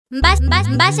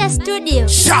Mbasha studio.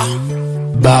 Sha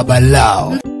Baba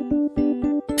Lao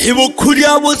Ibu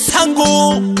kuria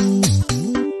busangu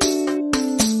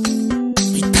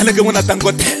Itanage mwana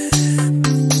tangote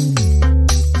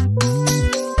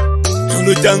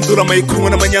Hano Janzula maikungu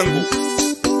na manyangu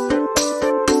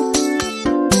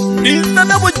Nisa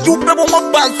na wajupe boma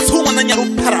Basu wana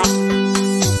Nyalupala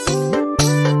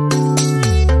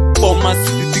Boma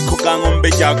sitiko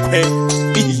kangombe jakwe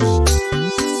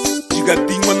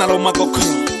Jigadingwa na loma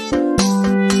kokono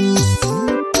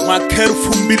Makeru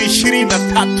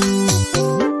 2023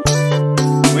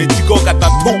 Mwejiko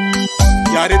katatu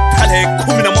Yare tale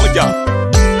 11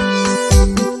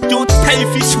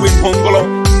 Jutaifishi wengongolo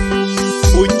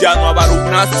Unjano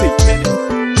abarunasi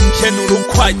Kenuru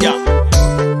kwaja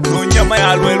Nunyama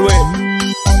ya lwelwe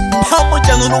Pamo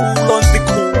janunu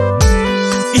ulondiku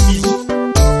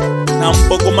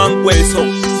Nambogo mangweso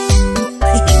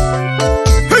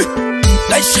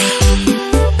Laisha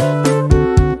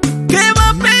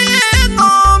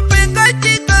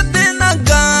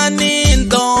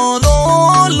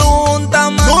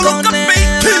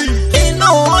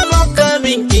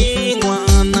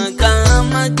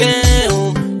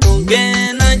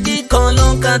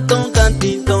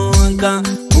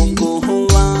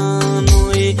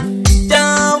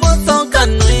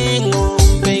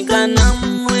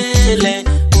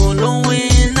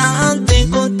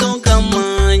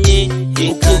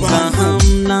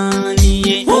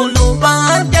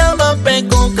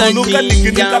Luka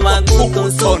dikita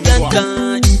kuku sonwa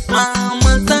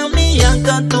Mama samia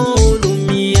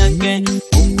katulumi yake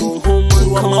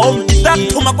Ombi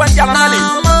datuma kwa njala nani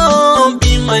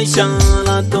Ombi maisha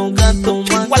la toka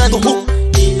tumakano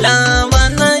Ila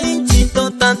wana inchi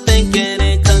tota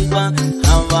tenkere kankwa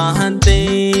Hawa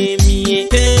hante miye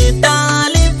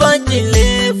Tali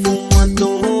pachile fumatu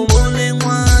mole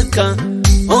mwaka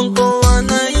Onko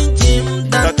wana inchi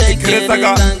mta tenkere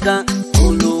kankwa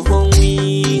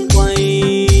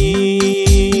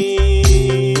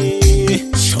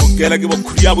Lagi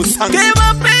wakuria busanga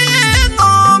Keba pengo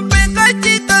peka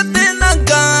chita tena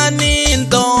gani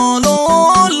Ndolo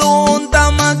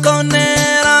lunta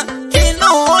makonera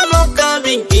Kinolo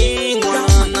kabingingwa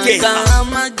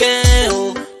Nakama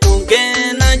keo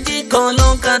Tungena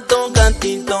jikolo katoka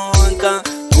titonga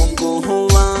Mungu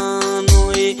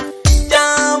huwano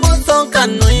Jawo soka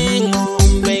nuingo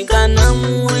Mbeka na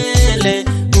mwele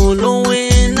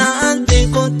Uluwe na ante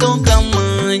kutoka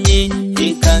manye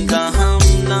Ikaka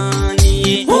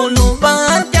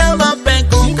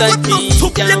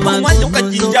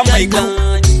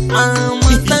Mama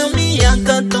samia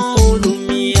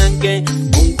katulumi yake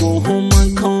Mungu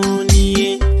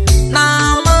makoni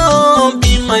Nama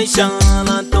ombi maisha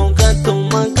la toka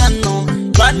tumakano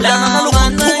Bala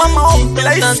wana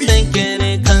ichita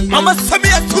tenkere kanka Mama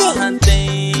samia tu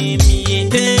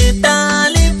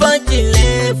Tali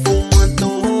pachile fumatu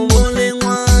mole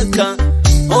mwaka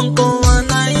Onko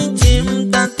wana ichi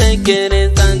mta tenkere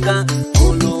tanka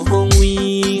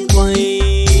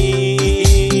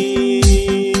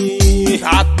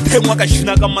Temwa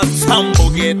kashina kama sambo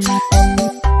geti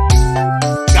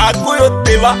Gago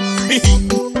yoteba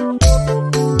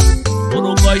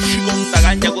Urogo shigo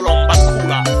mtaganja kulomba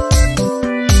kula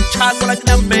Chago la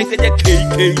kina mbeke je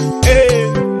KK Hey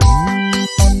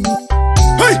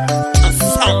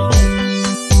Asambo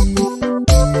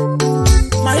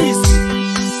Maisi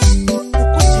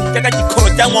Ukuchinjaga jikoro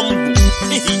jangwa mbu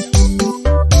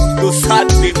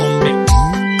Dosade ngombe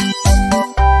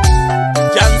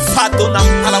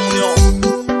Nyalupala munyo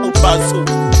Basu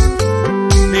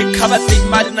Nekabate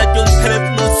imari na John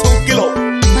telefono sokilo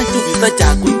Matubiza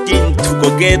jagu jintu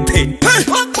gogete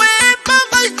Wakwepa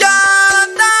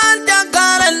majanda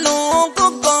Jagara nuko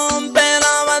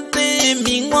kompera Wate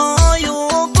mingoyo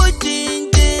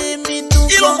Kuchinje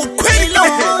mituko Ilo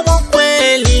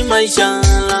mukweli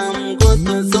Maishala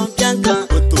mgoto sopyaka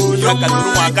Uloma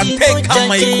iko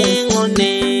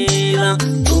chajengonela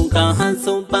Tukaha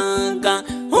sopaka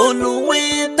Oluwe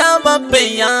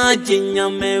tabape ya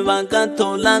jinyame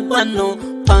wakatola kwano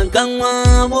Paka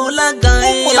mwabula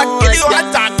gae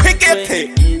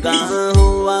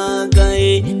Ngaho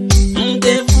wagae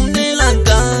Mtefune la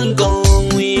gango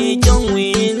Mwicho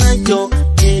mwinacho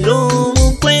Ilo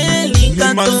mkweli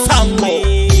kato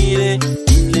mwire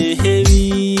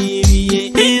Mleheviye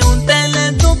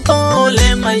Iuntele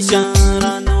tupole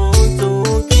maishara no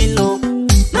tukilo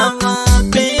Na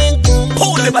wape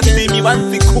kumbukata Baby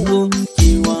wanziku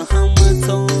Kiwa hama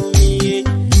somiye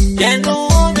Yeno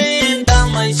venda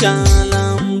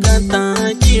maishala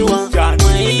mkata jiwa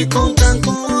Maiko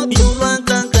kako tuwa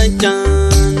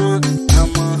kakachanwa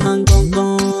Ama hango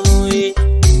koi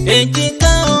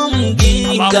Ejika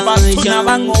omgi Basu na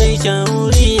bango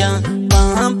Shauria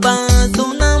Papa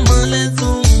Suna Male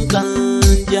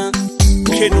Sunkanja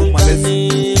Kenu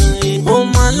Malesi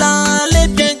Omalale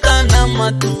Peka na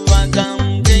Matuwa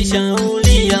Kamge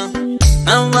Shauria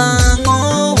Navango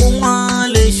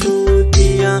Umale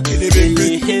Shutia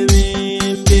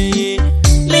Elehebembe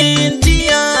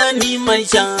Lentia ni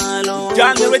Maishalo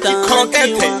Janzula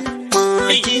Chikokete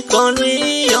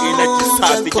Majikolio Ina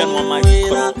Chisabi Janwa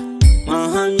Majikolo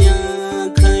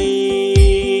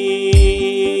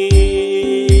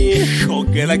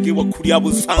Shogela kiwa kuria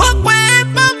busanga Wakwe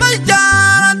papa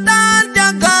jara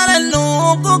tanja kare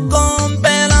nuku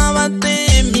kompela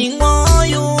wate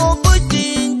mingoyo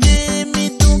kuchinji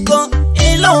mituko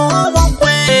ilo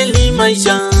wakwe li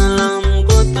maisha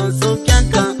mkoto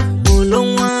sokyaka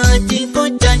ulungwa chiko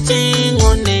chache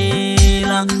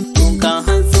ngonela tuka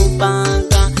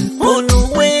hasupanga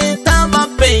uluwe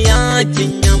tabape ya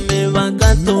chinyame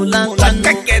wakatola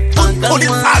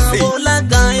Ula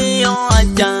gayo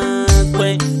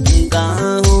achakwe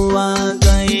Ngahuwa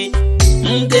gai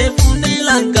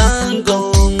Mkefunela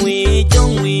gango Mwicho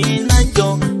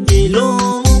mwinacho Ilu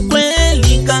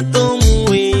kweli kato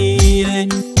mwire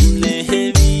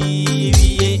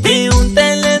Mleheviviye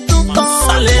Iuntele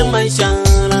tukole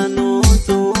maishara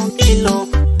nusu kilo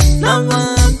Na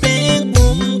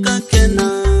wapengu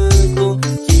mkakenako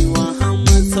Chiwa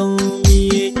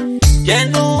hamasomiye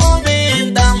Jenu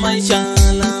venda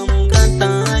maishala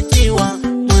mkata chiwa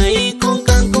Maiko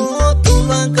kako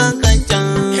tuwa kakacha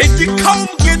Heji kaum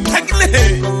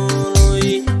getakle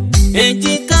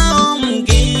Heji kaum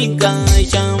giga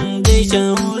shamge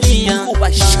shauria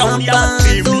Uba shauria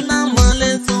matimu Tuna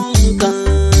male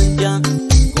sunkanja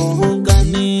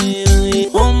Kuhukanere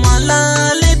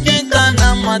Omalale peka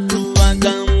na matuwa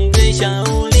kamge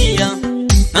shauria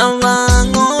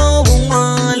Navango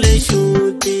umale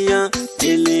shutia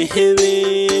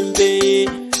Elehebembe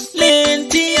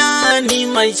Lentia ni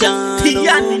maisha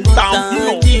Tia ni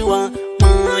tamu Jiwa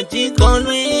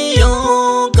Majikolio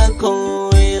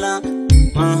kakoela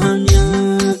Mahamya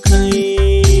kai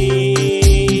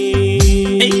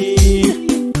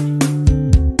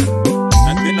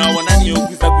Nandina wanani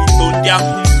okuza kuitondia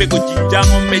kumbe kujinja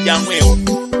ngombe jangweo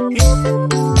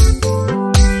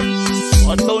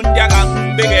Otondia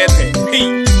kumbe gete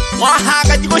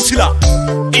Mwahaka jikoshila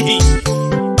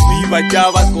Viva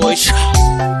java kosha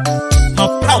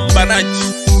Mapamba naji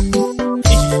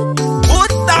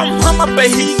Utamama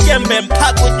behige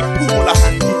mpako jipumula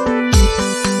hangi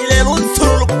Ile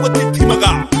runsuru kwa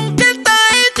titimaga Kita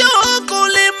ijo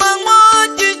kulima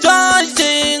moji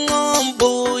joshi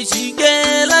ngombu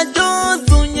shigela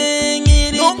josu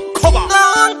nyengiri Nonkoba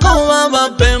Nonkoba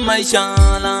bape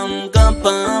maishala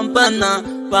mkapampana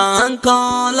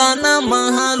Pankola na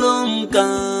mahalum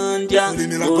kandya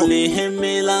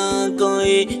Ulihemela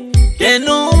koi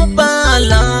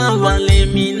Nyalupala wale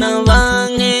mina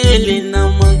wangeli na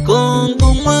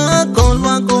makongo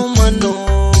makolwa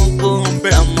kumanoko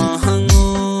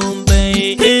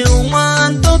Tamahangombe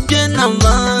Eumanto piena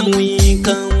wangwi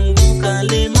kambu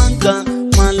kalimanga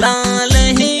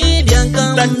Malale hidia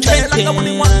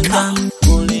kambekeraka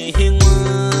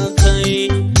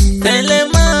Ulihimwakai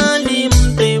Telemani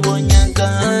mtewo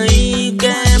nyakai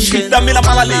Shida mila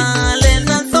malale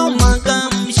na soma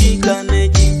kamshikane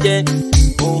jije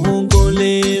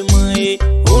Uhugole mai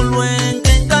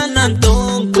Ulwenge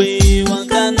kanantokwe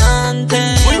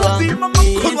Wakanantewa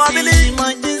Iti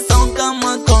majisonga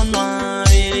makonwa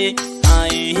Viri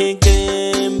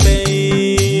Aihikembe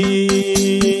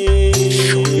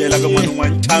Shogela kamanu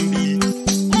manchambi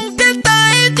Mketa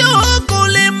ijo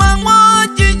kulima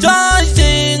mwaji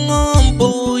joshi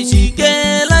ngombu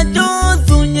shikela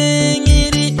josu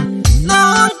nyengiri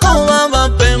Nonkowa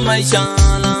bape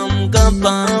maishala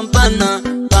mkapampana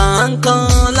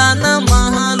Pankola na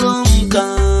mahalum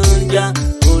kanja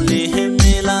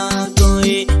Ulihemela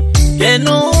koi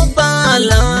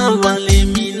Nyalupala wale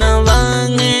mina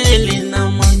wangeli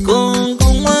na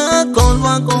makongo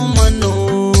makolwa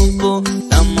kumanoko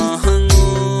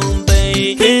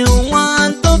Tamahangombe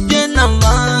Eumanto piena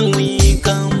wangwi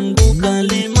kambu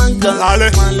kalimanga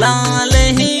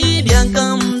Malale hidia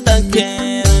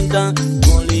kamtakeraka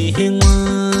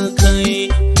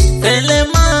Ulihimwakai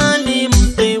Telemani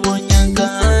mtewo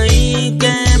nyakai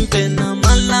Kempe na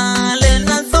malale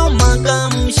na soma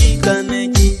kamshikane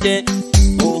jije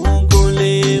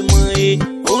Uhugole mai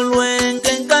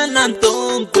Ulwenge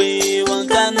kanantokwe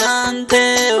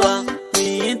Wakanantewa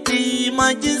Iti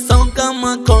majisonga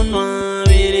makonwa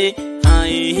Viri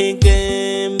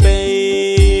Aihikembe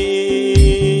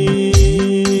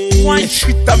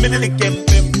Wanshita milele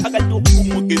kempe mpaka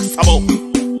jukumu gisabo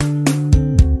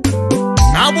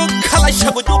Nabu kala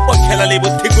Mbasha kujupo kela lebo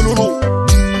tigululu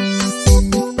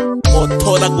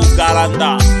Otola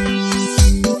kugaranda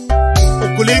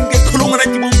Ukulinge kulungana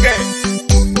jibunge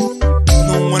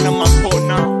Nungwana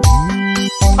mahona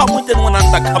Pamoja nungwana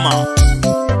ndakama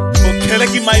Okela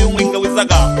kimayu winga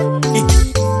wizaga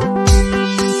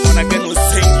Wanagenu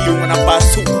sengi yungwana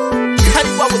Basu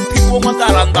Kani wabu tigu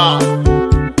magaranda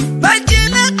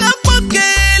Bajina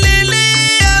kapokelele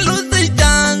Harusi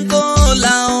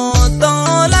Janzula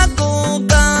Otola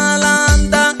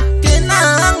kugalanda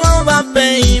Kinango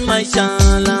bape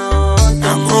mashala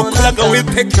Nango kulaga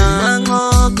wipeke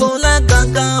Nango kulaga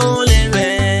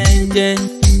kauleweje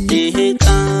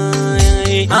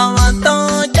Ihikaya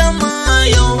Awato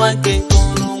jamayo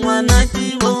wakekuru Wana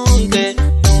jibunge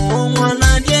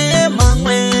Wana jema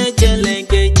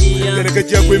mwekeleke jia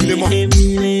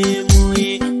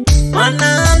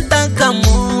Wana ntaka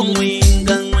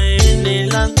mwinga mwene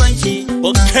la kwanshi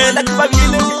Okela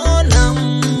kibabile Ona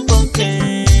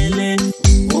mpokele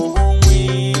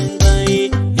Mwinga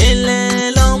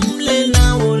Elelo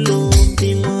mlena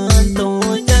ulupi Mwanto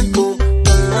jako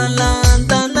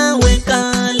Kalanta na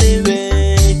wekale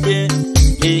weje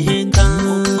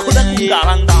Kuda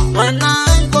kugaranda Wana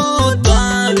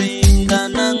kutwa winga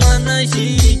na mwana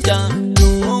shija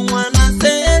Mwana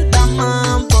senta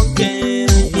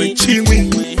mampokele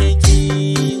Mwechiwi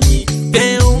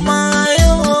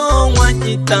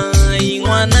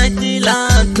Mwana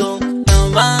jilato na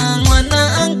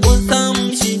mwana angusa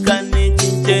mshikane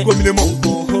jite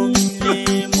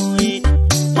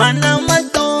Mwana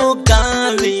matoka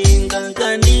vinga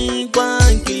kani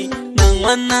kwangi na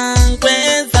mwana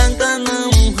kweza kana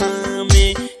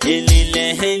mhame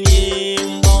elile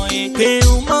nyimbo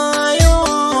Keumayo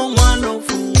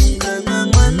mwalofunga na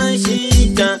mwana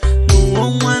shija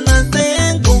mwana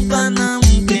sengu kana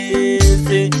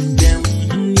mpese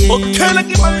Okela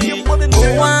kimayu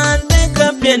Wante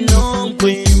kapieno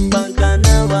kwimba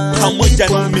kanava Pamoja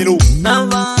numiru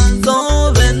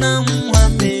Navanzo vena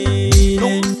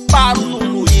muhamele Paru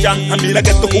nunu janghamila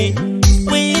getuku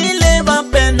Wile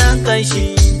vapena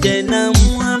kashije na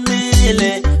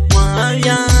muhamele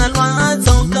Mwavyalwa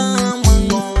soka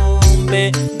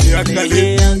mwangombe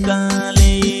Yakale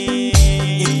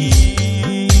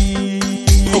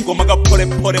Hoko maga pore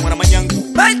pore mwana manyangu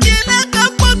Bajina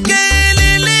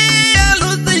kapokelele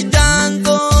Harusi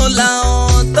Janzula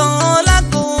Otola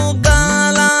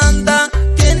kugalanda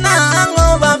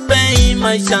Kinango bape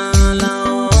mashala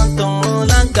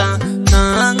Otola ka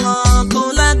Nango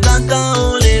kulaga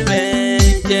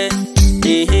kauleweje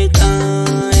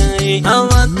Ihikaya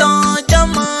Awato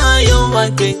jamayo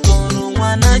wakekuru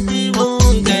Mwana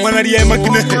jibunge Mwana riema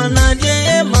kine Mwana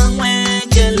riema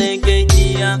mwekeleke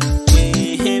jia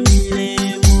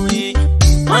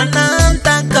Mwana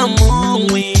ntaka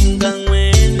mwinga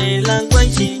mwene la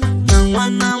kwanshi na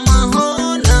mwana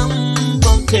mahona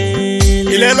mpokele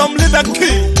Ilelo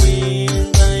mlidaki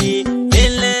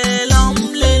Ilelo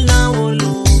mlena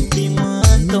ulupi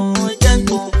mwanto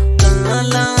jako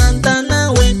Kalanta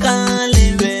na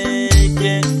wekale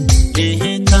weje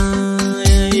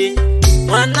Ihikaya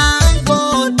Mwana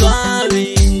kutwa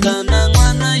winga na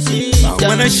mwana shija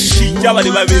Mwana shija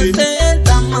bali babiri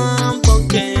Senta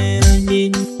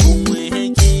mampokele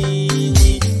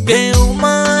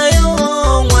Keumayo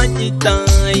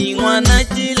mwajitai mwana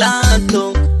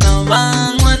jilato na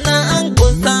mwana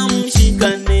angusa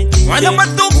mshikane Mwana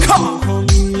matuka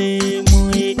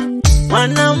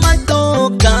Mwana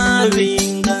matoka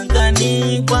vinga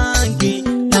kani kwangi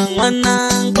na mwana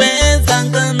kweza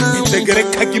kana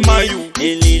Nitegereka kimayu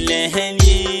Elile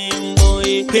nyimbo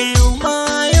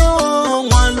Keumayo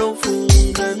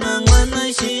mwalofunga na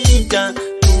mwana shija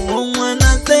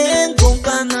Mwana sengu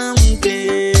kana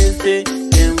mkese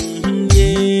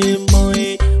Nyimbo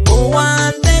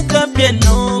Uwante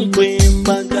kapieno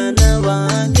kwimba kana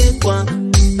wake kwa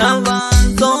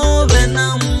Navanzo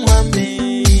vena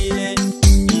muhamele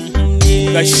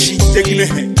Gashite kine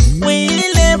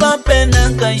Wile vapena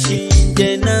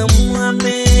kashite na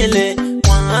muhamele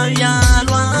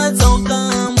Mwavyalwa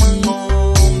soka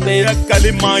mwangombe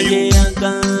Yakale mayu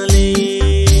Yakale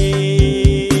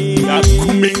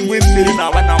Kumingwe ndiri na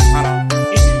wana mpara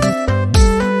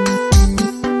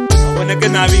Awaneke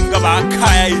na vinga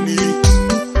bakaya ini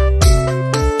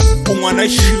Umwana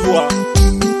shiwa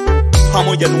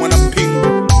Pamoja nuwana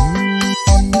pingu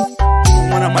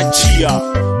Umwana machia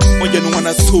Moja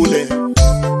nuwana sule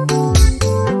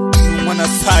Numwana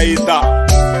saida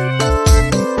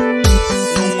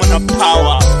Numwana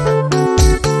power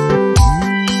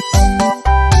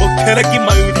Okera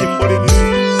kimayu limbole ni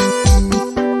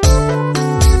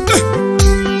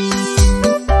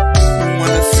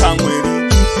Numwana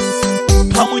Samueli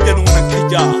Pamoja nuwana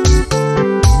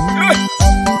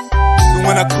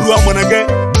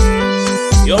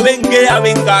Nge ya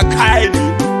venga kaili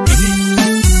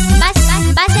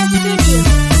Mbasha Studio.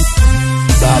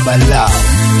 Baba lao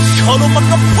Sholo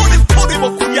maka poli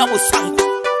wakuya musangu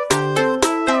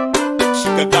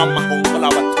Shikagama hongola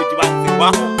watuji wanzi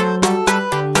waho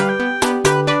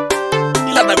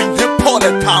Ila na binte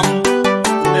pole tamu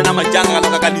Nena majanga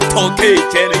loka kani toke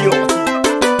chene hilo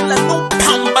Ila no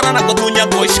pambana na kotunya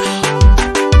gosha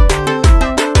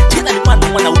Tina ni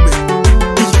mwanaume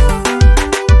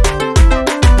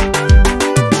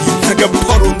Naga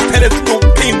poro mpele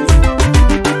tumpingu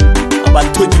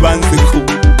Abatoji banziku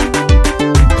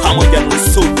Pamoja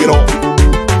nusugiro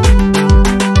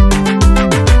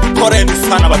Poreni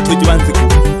sana abatoji banziku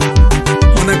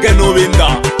Munage nubinda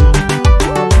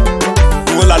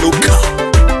Mula luka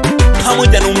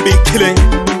Pamoja numbikile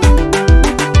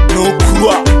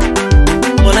Nukua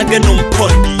Munage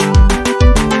numponi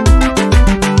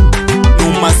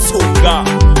Numasunga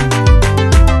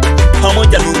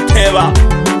Pamoja nunteba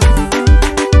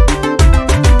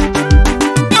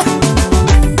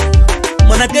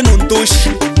Manake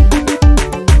nundushi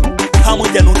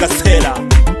Pamoja nungasela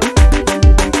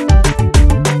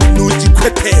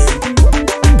Nujikwete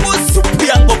Usupu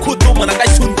yango kutu manaka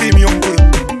shundi miyongui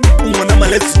Umona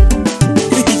maletu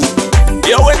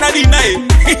Yawe nari nae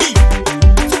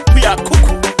Supu ya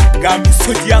kuku Gami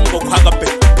soji yango kwa gape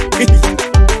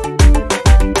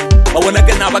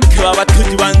Bawanake nabakewa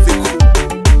batuji banziku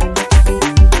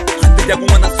Handija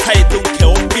kumana saidu nke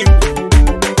opingu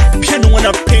Pienu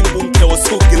mwana pengu nke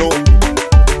osugilo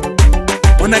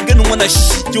Mwana genu mwana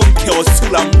shiju nke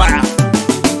osula mbaya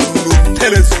Nunu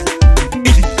telesu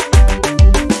Ili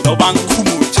Loban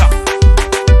kumucha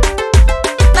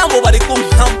Namo bari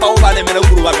kumhamba ubale mele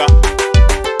uruwaga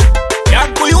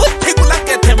Yaku yuti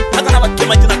kulakete mpaka na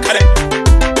bakema jina kare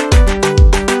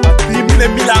Babimile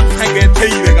mila hange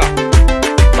teirega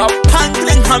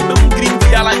Bapangile nhambe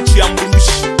mgringi yala nchi ya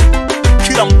mburushi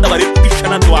Kila mda bari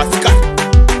pishana ndo askari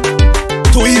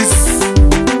Twist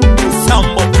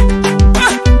Sambo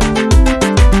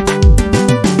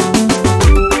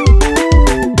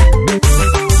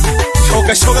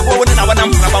Shoga kwa wane na wana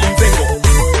mraba mzengo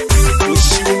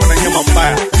Ushibu wana nyama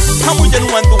mbaya Pamoja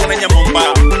nuwandu wana nyama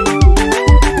mbaya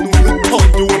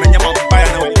Nunutondu wana nyama mbaya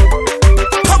na we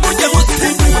Pamoja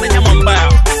nusingu wana nyama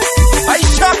mbaya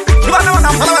Aisha Kibana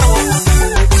wana mpala wana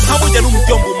Pamoja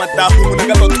numjombu madahu wana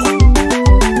galoto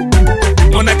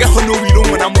Mwana honu wilo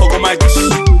mwana mbogo maji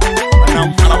Mwana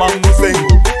mpala wa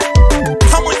mzengo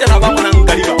Pamoja na wa mwana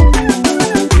ngariba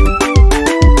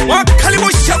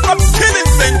Wakalibu shakwa pili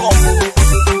mzengo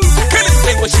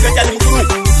Shikajali mkuru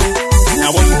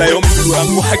Nyabonda yo mkuru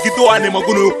Angu hakido ane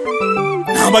magunu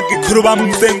Namagi kuruba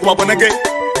mzengu wabonage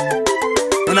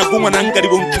Nanaguma nangari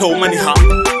bonke umani ha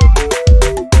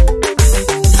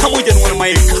Pamoja nwana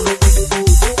maeka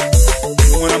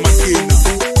Nwana makina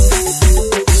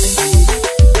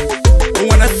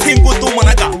Nwana singu tu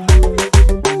mwanaga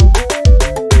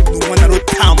Nwana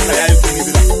rotamla ya yuko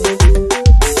nibira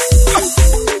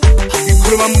Haki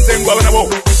kuruba mzengu wabanabo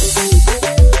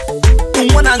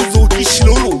Mwana nzuki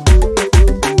shilulu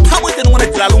Pamoja mwana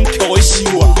jilalu mke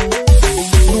oshiwa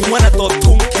Mwana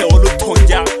totu mke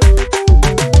olutonja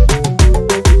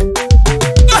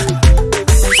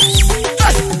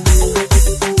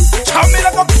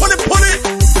Chamila ka pole pole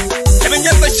Kene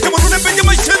nyata shema nune penye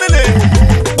mashenele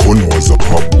Kono waza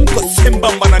pabu Ko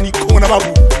semba mana ni kona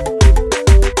babu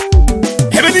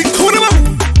Hebe ni kona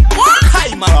babu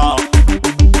Hai mara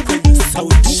Kwenye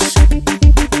sauti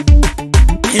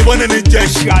Hibone ni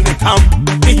jeshi ane tam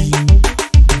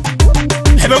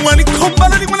Hebe mwani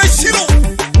kombala ni mwana shiro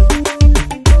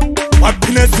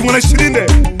Wapinesi mwana shirinde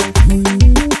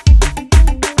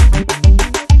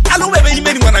Alu bebe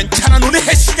ime ni mwana nchana nune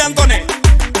heshi nyandone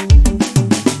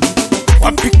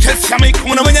Wapikesi ama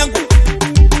ikumuna manyangu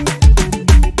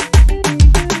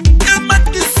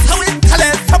Emati sawe kale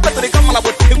Sabatore kamala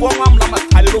bote kwa mwamla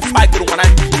matali Rufagiru mwana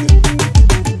njiri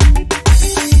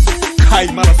Kai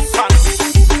mara sana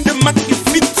Maki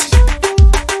fiti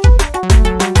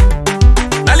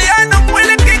Naliana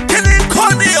mwele kekele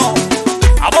koneo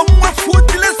Abo mwe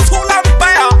futile sula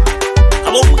mbaya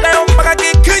Abo mgayo mbaga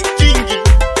keke jingi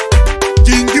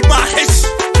Jingi maheshi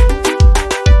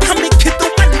Kami kitu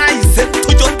manaize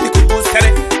Tujonti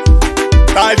kutusere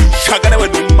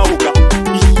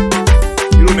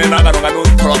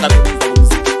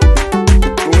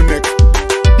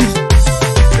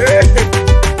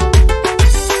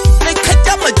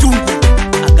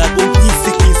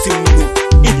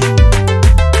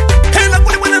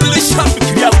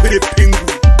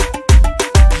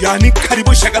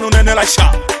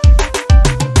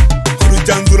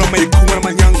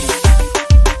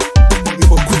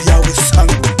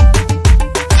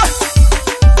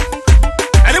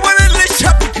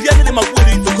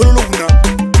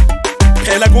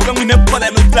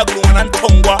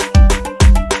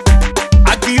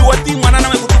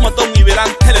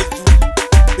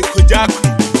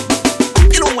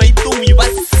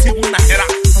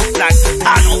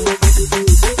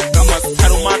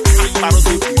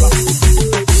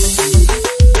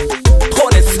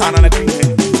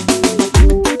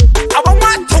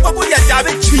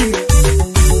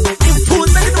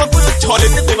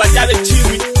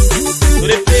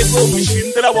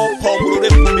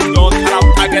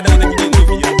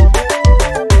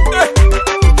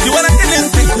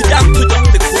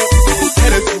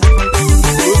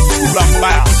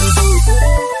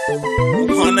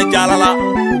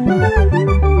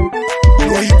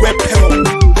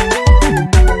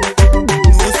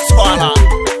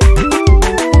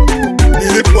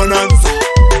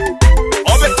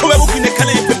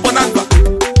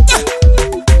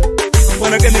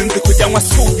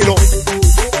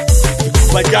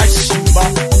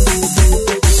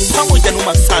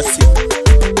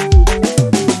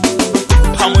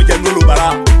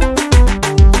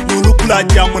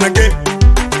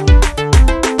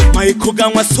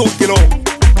gangwa sokilo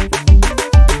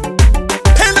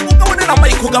pele kukawone na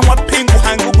maiko gangwa pingu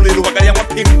hangu kulelu wakali ya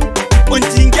pingu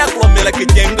unjingia kulomela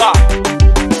kijenga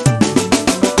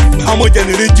pamoja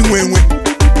nileji mwewe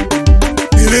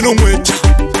nileno mwecha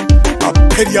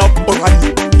aperi ya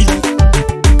bongani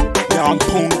ya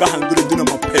mponga hangule duna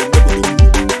mapende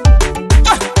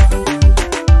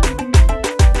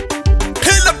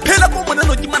pela kumona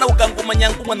no jimana ugangu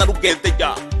manyangu mwana rugete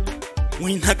ja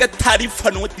winaga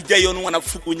taarifa no tijayo no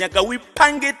wanafukunyaka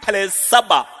wipange tale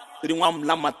 7 uri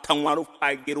mwamlama tangwaru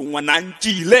fagiru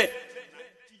wananjile.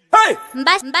 Hey!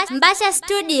 Mbasha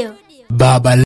Studio. Baba